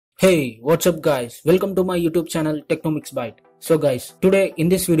Hey, what's up guys? Welcome to my YouTube channel Techno Mixbyte. So guys, today in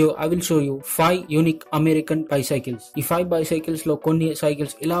this video I will show you 5 unique American bicycles. ఈ 5 bicycles లో కొన్ని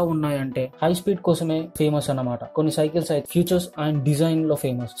cycles ఇలా ఉన్నాయంటే high speed కోసమే famous అన్నమాట. కొన్ని cycles అయితే features and design లో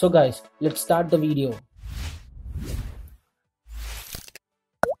famous. So guys, let's start the video.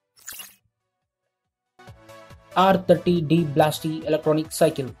 R30D BLASI electronic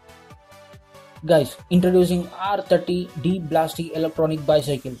cycle. Guys, introducing R30D BLASI electronic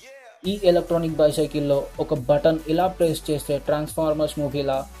bicycle. ఈ ఎలక్ట్రానిక్ బైసైకిల్ లో ఒక బటన్ ఇలా ప్రెస్ చేస్తే ట్రాన్స్ఫార్మర్స్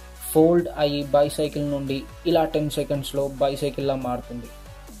మూవీలా ఫోల్డ్ అయ్యి బైసైకిల్ నుండి ఇలా 10 సెకండ్స్ లో బైసైకిల్ లా మారుతుంది.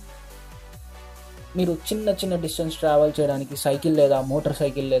 మీరు చిన్న డిస్టెన్స్ ట్రావెల్ చేయడానికి సైకిల్ లేదా మోటార్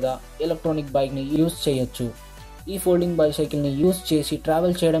సైకిల్ లేదా ఎలక్ట్రానిక్ బైక్ ని యూజ్ చేయొచ్చు. ఈ ఫోల్డింగ్ బైసైకిల్ ని యూజ్ చేసి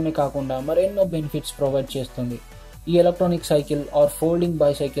ట్రావెల్ చేయడమే కాకుండా మరెన్నో బెనిఫిట్స్ ప్రొవైడ్ చేస్తుంది. ఈ electronic cycle or folding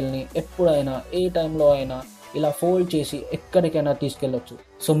bicycle ని ఎప్పుడైనా ఏ టైంలో అయినా ఇలా ఫోల్డ్ చేసి ఎక్కడికైనా తీసుకెళ్లొచ్చు.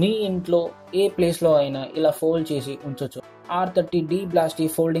 సో మీ ఇంట్లో ఏ ప్లేస్ లో అయినా ఇలా ఫోల్డ్ చేసి ఉంచొచ్చు. R30D BLASI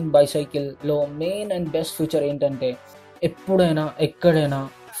ఫోల్డింగ్ బైసైకిల్ లో మెయిన్ అండ్ బెస్ట్ ఫీచర్ ఏంటంటే ఎప్పుడైనా ఎక్కడైనా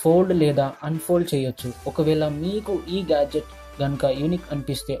ఫోల్డ్ లేదా అన్ఫోల్డ్ చేయొచ్చు. ఒకవేళ మీకు ఈ గ్యాడ్జెట్ కనుక యూనిక్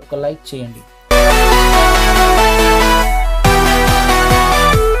అనిపిస్తే ఒక లైక్ చేయండి.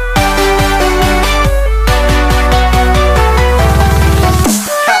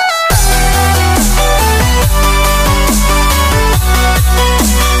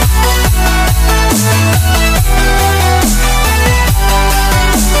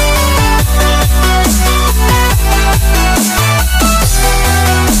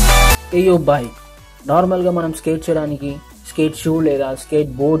 AEYO బైక్ నార్మల్గా మనం స్కేట్ చేయడానికి స్కేట్ షూ లేదా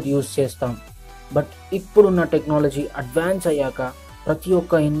స్కేట్ బోర్డ్ యూజ్ చేస్తాం. బట్ ఇప్పుడున్న టెక్నాలజీ అడ్వాన్స్ అయ్యాక ప్రతి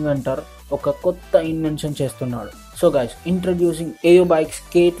ఒక్క ఇన్వెంటర్ ఒక కొత్త ఇన్వెన్షన్ చేస్తున్నాడు. So guys, introducing AEYO bike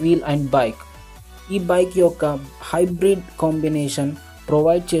skate wheel and bike. ఈ బైక్ యొక్క హైబ్రిడ్ కాంబినేషన్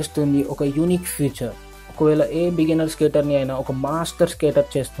ప్రొవైడ్ చేస్తుంది ఒక యూనిక్ ఫీచర్. ఒకవేళ ఏ బిగినర్ స్కేటర్ని అయినా ఒక మాస్టర్ స్కేటర్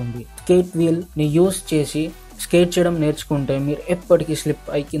చేస్తుంది. స్కేట్ వీల్ ని యూజ్ చేసి స్కేట్ చేయడం నేర్చుకుంటే మీరు ఎప్పటికీ స్లిప్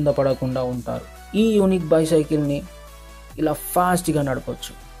అయి కింద పడకుండా ఉంటారు. ఈ యూనిక్ బైసైకిల్ ని ఇలా ఫాస్ట్ గా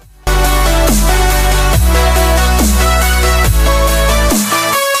నడపొచ్చు.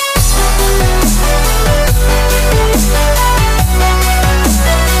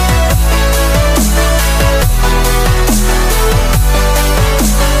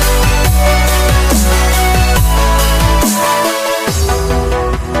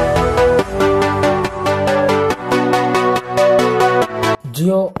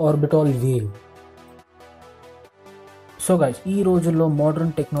 ORBITAL wheel. సో గైస్, ఈ రోజుల్లో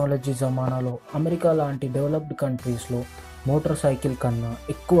మోడర్న్ టెక్నాలజీ జమానాలో అమెరికా లాంటి డెవలప్డ్ కంట్రీస్లో మోటార్ సైకిల్ కన్నా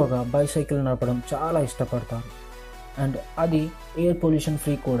ఎక్కువగా బైసైకిల్ నడపడం చాలా ఇష్టపడతారు. అండ్ అది ఎయిర్ పొల్యూషన్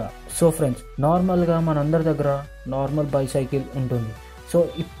ఫ్రీ కూడా. సో ఫ్రెండ్స్, నార్మల్గా మనందరి దగ్గర నార్మల్ బైసైకిల్ ఉంటుంది. సో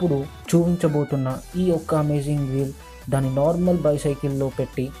ఇప్పుడు చూపించబోతున్న ఈ ఒక్క అమేజింగ్ వీల్ దాని నార్మల్ బైసైకిల్లో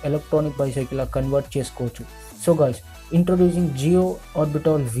పెట్టి ఎలక్ట్రానిక్ బైసైకిల్లా కన్వర్ట్ చేసుకోవచ్చు. So guys, introducing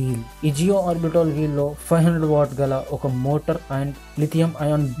ORBITAL wheel. ఈ ORBITAL వీల్ లో 500 వాట్ గల ఒక motor and lithium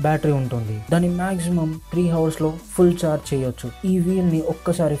ion battery ఉంటుంది. దాని మాక్సిమం 3 hours లో ఫుల్ ఛార్జ్ చేయొచ్చు. ఈ వీల్ ని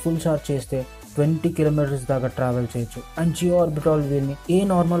ఒక్కసారి ఫుల్ ఛార్జ్ చేస్తే 20 kilometers దాకా ట్రావెల్ చేయొచ్చు. అండ్ ORBITAL వీల్ ని ఏ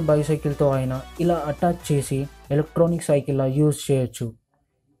నార్మల్ బైసైకిల్ తో అయినా ఇలా అటాచ్ చేసి ఎలక్ట్రానిక్ సైకిల్ లా యూజ్ చేయొచ్చు.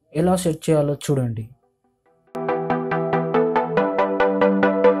 ఎలా సెట్ చేయాలో చూడండి.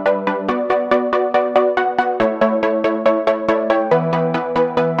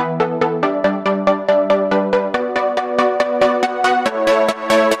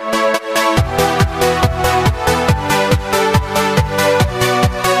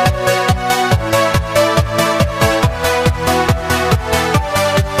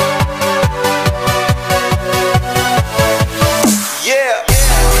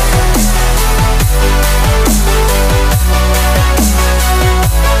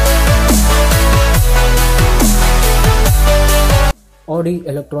 AUDI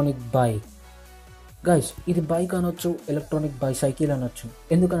electronic bike. గైస్, ఇది బైక్ అనొచ్చు, ఎలక్ట్రానిక్ బైసైకిల్ అనొచ్చు.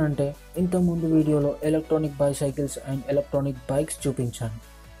 ఎందుకనంటే ఇంతకుముందు వీడియోలో electronic bicycles and electronic bikes చూపించాను.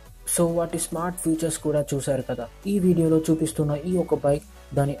 సో వాటి స్మార్ట్ ఫీచర్స్ కూడా చూశారు కదా. ఈ వీడియోలో చూపిస్తున్న ఈ ఒక బైక్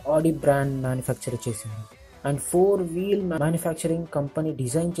దాని AUDI బ్రాండ్ మ్యానుఫ్యాక్చర్ చేసింది. And 4 wheel manufacturing company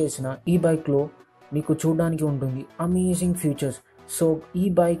design చేసిన ఈ బైక్లో మీకు చూడడానికి ఉంటుంది అమేజింగ్ ఫీచర్స్. సో ఈ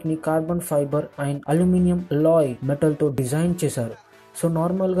బైక్ ని carbon fibre and aluminium Alai metal తో డిజైన్ చేశారు. సో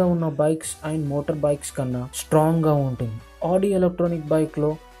నార్మల్గా ఉన్న బైక్స్ అండ్ మోటార్ బైక్స్ కన్నా స్ట్రాంగ్గా ఉంటుంది. AUDI ఎలక్ట్రానిక్ బైక్లో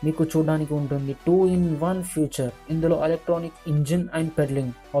మీకు చూడడానికి ఉంటుంది 2-in-1 ఫీచర్. ఇందులో electronic engine and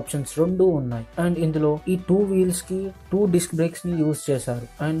peddling options రెండు ఉన్నాయి. అండ్ ఇందులో ఈ 2 వీల్స్ కి 2 డిస్క్ బ్రేక్స్ ని యూజ్ చేశారు.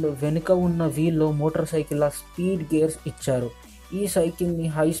 అండ్ వెనుక ఉన్న వీల్ లో మోటార్ సైకిల్ స్పీడ్ గేర్స్ ఇచ్చారు. ఈ సైకిల్ని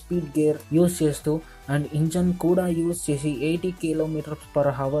హై స్పీడ్ గేర్ యూస్ చేస్తూ అండ్ ఇంజన్ కూడా యూస్ చేసి 80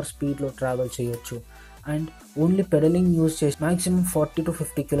 km/h స్పీడ్లో ట్రావెల్ చేయొచ్చు. అండ్ ఓన్లీ పెడలింగ్ యూస్ చేసి మ్యాక్సిమం 40 to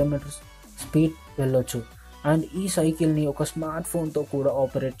 50 km స్పీడ్ వెళ్ళొచ్చు. అండ్ ఈ సైకిల్ని ఒక స్మార్ట్ ఫోన్తో కూడా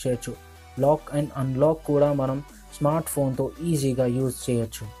ఆపరేట్ చేయొచ్చు. లాక్ అండ్ అన్లాక్ కూడా మనం స్మార్ట్ ఫోన్తో ఈజీగా యూజ్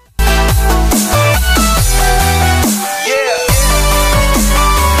చేయొచ్చు.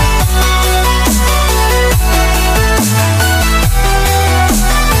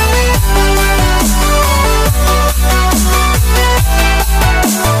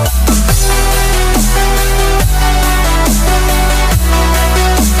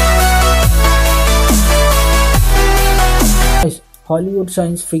 హాలీవుడ్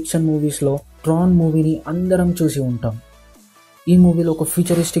సైన్స్ ఫిక్షన్ మూవీస్లో ట్రాన్ మూవీని అందరం చూసి ఉంటాం. ఈ మూవీలో ఒక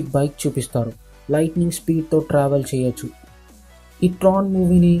ఫ్యూచరిస్టిక్ బైక్ చూపిస్తారు, లైట్నింగ్ స్పీడ్తో ట్రావెల్ చేయొచ్చు. ఈ ట్రాన్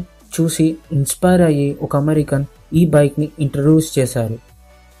మూవీని చూసి ఇన్స్పైర్ అయ్యి ఒక అమెరికన్ ఈ బైక్ని ఇంట్రడ్యూస్ చేశారు.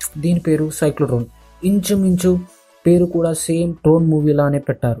 దీని పేరు సైక్లోట్రాన్. ఇంచుమించు పేరు కూడా సేమ్ ట్రాన్ మూవీలానే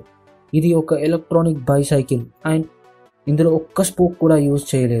పెట్టారు. ఇది ఒక ఎలక్ట్రానిక్ బైసైకిల్ అండ్ ఇందులో ఒక్క స్పోక్ కూడా యూజ్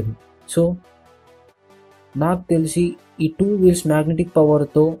చేయలేదు. సో నాకు తెలిసి ఈ 2 wheels మ్యాగ్నెటిక్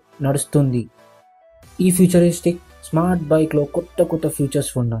పవర్తో నడుస్తుంది. ఈ ఫ్యూచరిస్టిక్ స్మార్ట్ బైక్లో కొత్త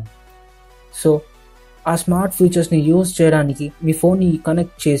ఫీచర్స్ ఉన్నాయి. సో ఆ స్మార్ట్ ఫీచర్స్ని యూజ్ చేయడానికి మీ ఫోన్ని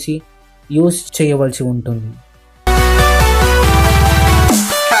కనెక్ట్ చేసి యూజ్ చేయవలసి ఉంటుంది.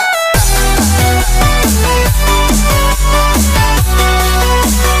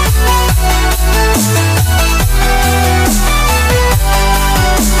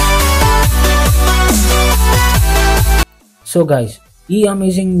 సో గైస్, ఈ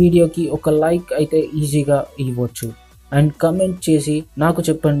అమేజింగ్ వీడియోకి ఒక లైక్ అయితే ఈజీగా ఇవ్వచ్చు అండ్ కమెంట్ చేసి నాకు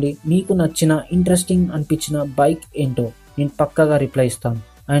చెప్పండి మీకు నచ్చిన ఇంట్రెస్టింగ్ అనిపించిన బైక్ ఏంటో, నేను పక్కాగా రిప్లై ఇస్తాను.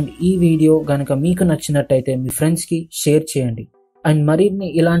 అండ్ ఈ వీడియో కనుక మీకు నచ్చినట్టయితే మీ ఫ్రెండ్స్కి షేర్ చేయండి. అండ్ మరిన్ని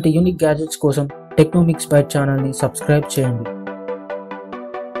ఇలాంటి యూనిక్ గ్యాజెట్స్ కోసం టెక్నో మిక్స్బైట్ ఛానల్ని సబ్స్క్రైబ్ చేయండి.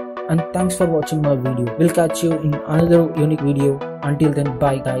 And thanks for watching my video. We'll catch you in another unique video. Until then,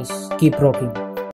 bye guys. Keep rocking.